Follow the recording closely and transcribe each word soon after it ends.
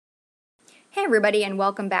Hey everybody, and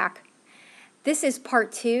welcome back. This is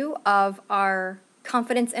part 2 of our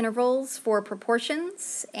confidence intervals for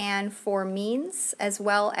proportions and for means, as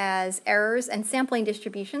well as errors and sampling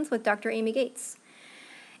distributions with Dr. Amy Gates.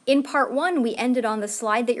 In part 1, we ended on the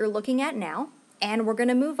slide that you're looking at now, and we're going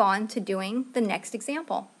to move on to doing the next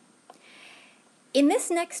example. In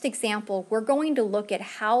this next example, we're going to look at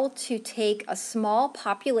how to take a small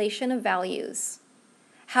population of values,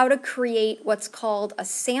 how to create what's called a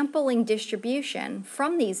sampling distribution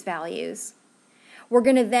from these values. We're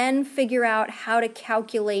going to then figure out how to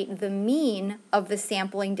calculate the mean of the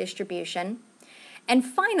sampling distribution. And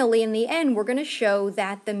finally, in the end, we're going to show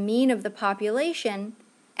that the mean of the population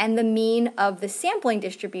and the mean of the sampling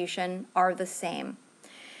distribution are the same.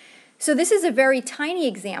 So this is a very tiny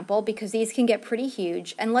example because these can get pretty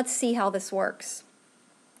huge, and let's see how this works.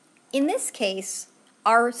 In this case,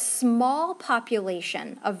 our small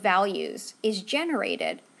population of values is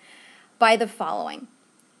generated by the following.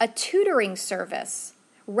 A tutoring service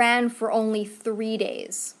ran for only 3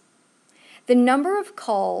 days. The number of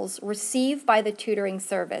calls received by the tutoring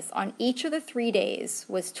service on each of the 3 days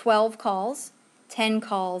was 12 calls, 10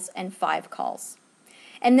 calls, and 5 calls.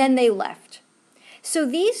 And then they left. So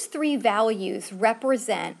these 3 values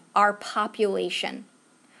represent our population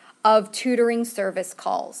of tutoring service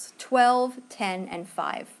calls, 12, 10, and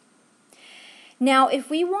 5. Now,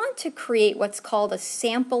 if we want to create what's called a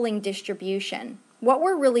sampling distribution, what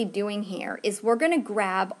we're really doing here is we're going to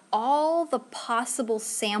grab all the possible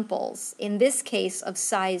samples, in this case of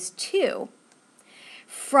size 2,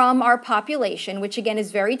 from our population, which again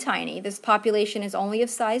is very tiny. This population is only of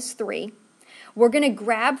size 3. We're going to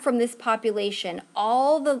grab from this population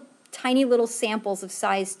all the tiny little samples of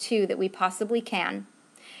size 2 that we possibly can.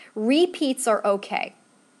 Repeats are okay.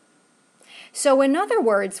 So in other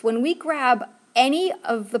words, when we grab any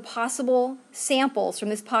of the possible samples from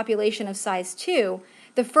this population of size 2,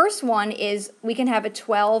 the first one is we can have a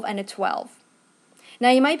 12 and a 12. Now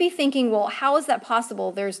you might be thinking, well, how is that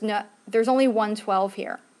possible? There's only one 12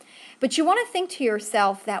 here. But you want to think to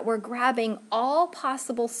yourself that we're grabbing all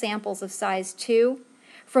possible samples of size 2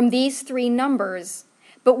 from these 3 numbers,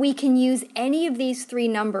 but we can use any of these 3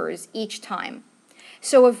 numbers each time.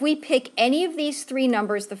 So if we pick any of these 3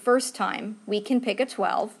 numbers the first time, we can pick a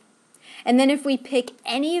 12. And then if we pick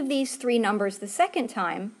any of these 3 numbers the second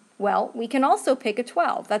time, well, we can also pick a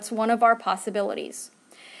 12. That's one of our possibilities.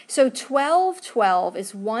 So 12, 12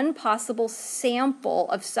 is one possible sample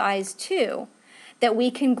of size 2 that we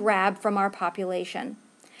can grab from our population.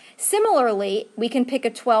 Similarly, we can pick a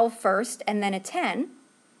 12 first and then a 10.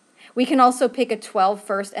 We can also pick a 12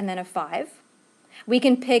 first and then a 5. We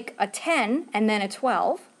can pick a 10 and then a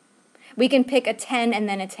 12. We can pick a 10 and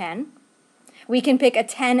then a 10. We can pick a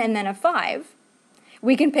 10 and then a 5.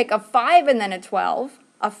 We can pick a 5 and then a 12,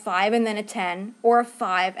 a 5 and then a 10, or a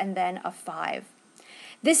 5 and then a 5.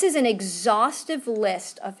 This is an exhaustive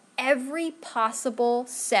list of every possible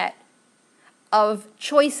set of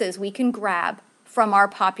choices we can grab from our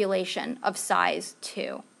population of size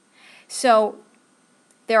 2. So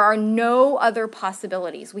there are no other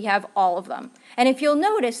possibilities. We have all of them. And if you'll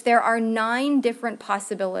notice, there are 9 different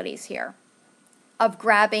possibilities here of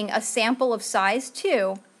grabbing a sample of size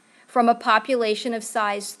 2 from a population of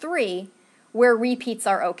size 3 where repeats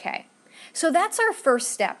are okay. So that's our first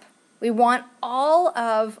step. We want all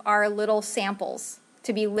of our little samples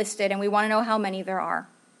to be listed, and we want to know how many there are.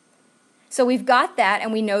 So we've got that,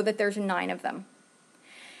 and we know that there's 9 of them.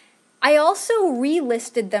 I also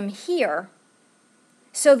relisted them here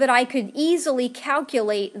so that I could easily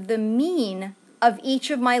calculate the mean of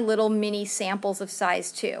each of my little mini samples of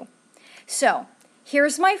size 2. So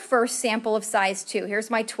here's my first sample of size 2. Here's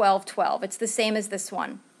my 12, 12. It's the same as this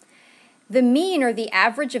one. The mean, or the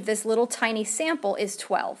average of this little tiny sample, is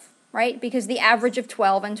 12, right? Because the average of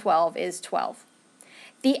 12 and 12 is 12.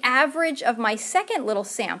 The average of my second little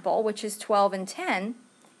sample, which is 12 and 10,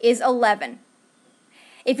 is 11.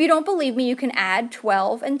 If you don't believe me, you can add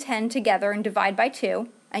 12 and 10 together and divide by 2,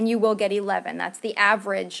 and you will get 11. That's the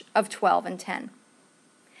average of 12 and 10.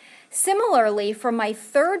 Similarly, for my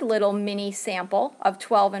third little mini sample of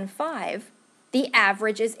 12 and 5, the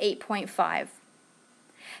average is 8.5.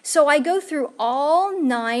 So I go through all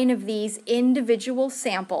 9 of these individual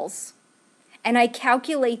samples, and I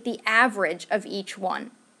calculate the average of each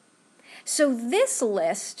one. So this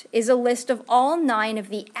list is a list of all 9 of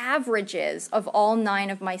the averages of all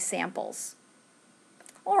 9 of my samples.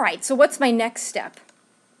 All right, so what's my next step?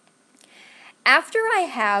 After I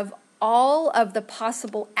have all of the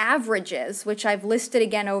possible averages, which I've listed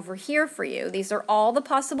again over here for you, these are all the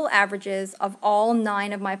possible averages of all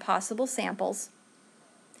 9 of my possible samples.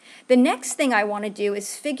 The next thing I want to do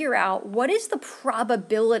is figure out what is the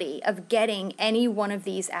probability of getting any one of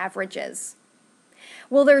these averages.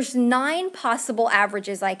 Well, there's 9 possible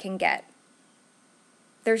averages I can get.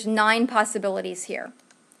 There's 9 possibilities here.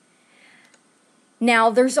 Now,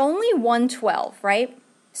 there's only one 12, right?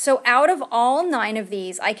 So out of all 9 of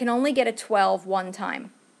these, I can only get a 12 one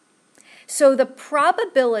time. So the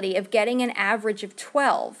probability of getting an average of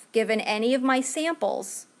 12, given any of my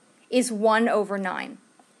samples, is 1 over 9.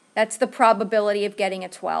 That's the probability of getting a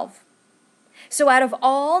 12. So out of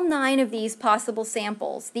all 9 of these possible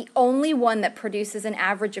samples, the only one that produces an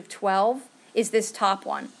average of 12 is this top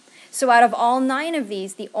one. So out of all 9 of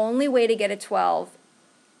these, the only way to get a 12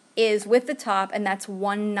 is with the top, and that's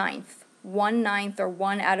 1/9. 1/9 or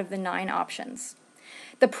 1 out of the 9 options.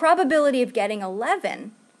 The probability of getting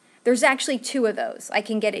 11, there's actually 2 of those. I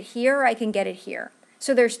can get it here, or I can get it here.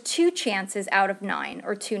 So there's 2 chances out of 9,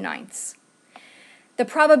 or 2/9. The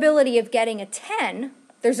probability of getting a 10,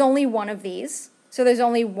 there's only 1 of these. So there's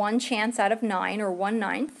only 1 chance out of 9, or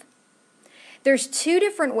 1/9. There's 2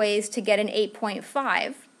 different ways to get an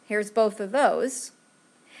 8.5. Here's both of those.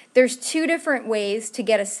 There's 2 different ways to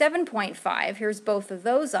get a 7.5. Here's both of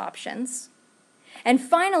those options. And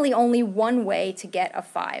finally, only 1 way to get a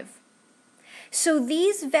 5. So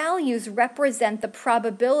these values represent the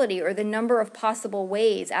probability, or the number of possible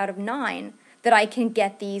ways out of 9 that I can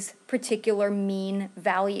get these particular mean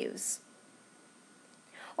values.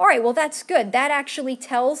 All right, well, that's good. That actually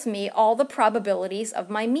tells me all the probabilities of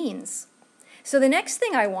my means. So the next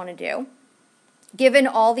thing I want to do, given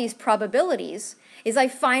all these probabilities, is I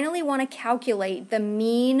finally want to calculate the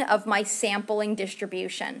mean of my sampling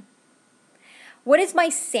distribution. What is my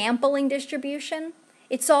sampling distribution?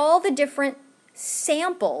 It's all the different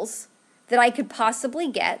samples that I could possibly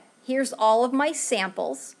get. Here's all of my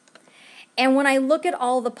samples. And when I look at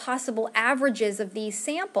all the possible averages of these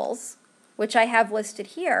samples, which I have listed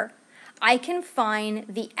here, I can find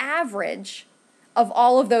the average of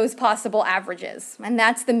all of those possible averages. And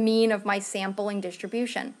that's the mean of my sampling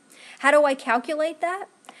distribution. How do I calculate that?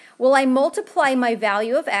 Well, I multiply my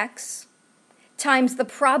value of x times the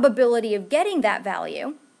probability of getting that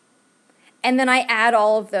value, and then I add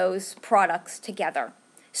all of those products together.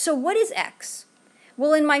 So what is x?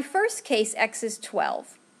 Well, in my first case, x is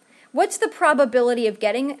 12. What's the probability of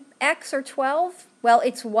getting x, or 12? Well,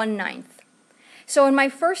 it's 1/9. So in my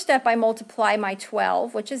first step, I multiply my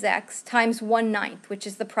 12, which is x, times 1/9, which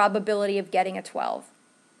is the probability of getting a 12.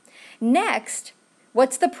 Next,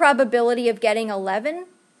 what's the probability of getting 11?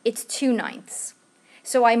 It's 2/9.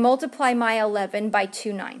 So I multiply my 11 by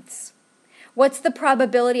 2/9. What's the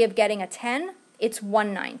probability of getting a 10? It's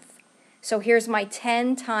 1/9. So here's my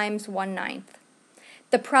 10 times 1/9.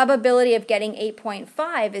 The probability of getting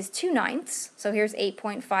 8.5 is 2/9. So here's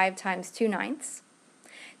 8.5 times 2/9.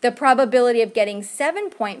 The probability of getting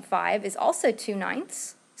 7.5 is also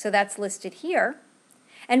 2/9. So that's listed here.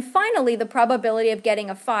 And finally, the probability of getting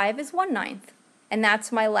a 5 is 1/9. And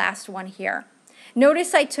that's my last one here.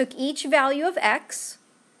 Notice I took each value of x,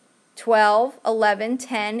 12, 11,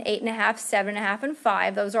 10, 8.5, 7.5, and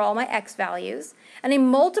 5. Those are all my x values. And I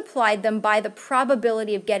multiplied them by the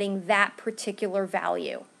probability of getting that particular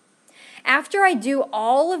value. After I do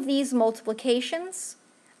all of these multiplications,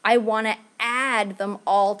 I want to add them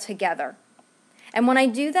all together. And when I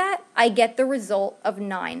do that, I get the result of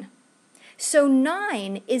 9. So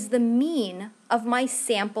 9 is the mean of my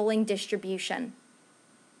sampling distribution.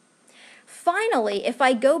 Finally, if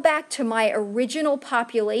I go back to my original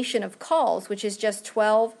population of calls, which is just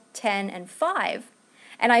 12, 10, and 5,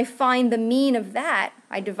 and I find the mean of that,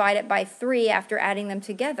 I divide it by 3 after adding them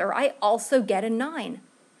together, I also get a 9.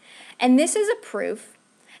 And this is a proof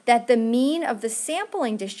that the mean of the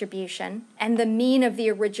sampling distribution and the mean of the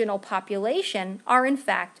original population are in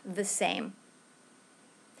fact the same.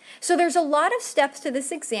 So there's a lot of steps to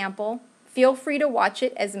this example. Feel free to watch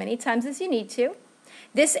it as many times as you need to.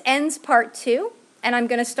 This ends part 2, and I'm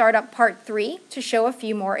going to start up part 3 to show a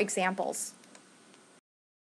few more examples.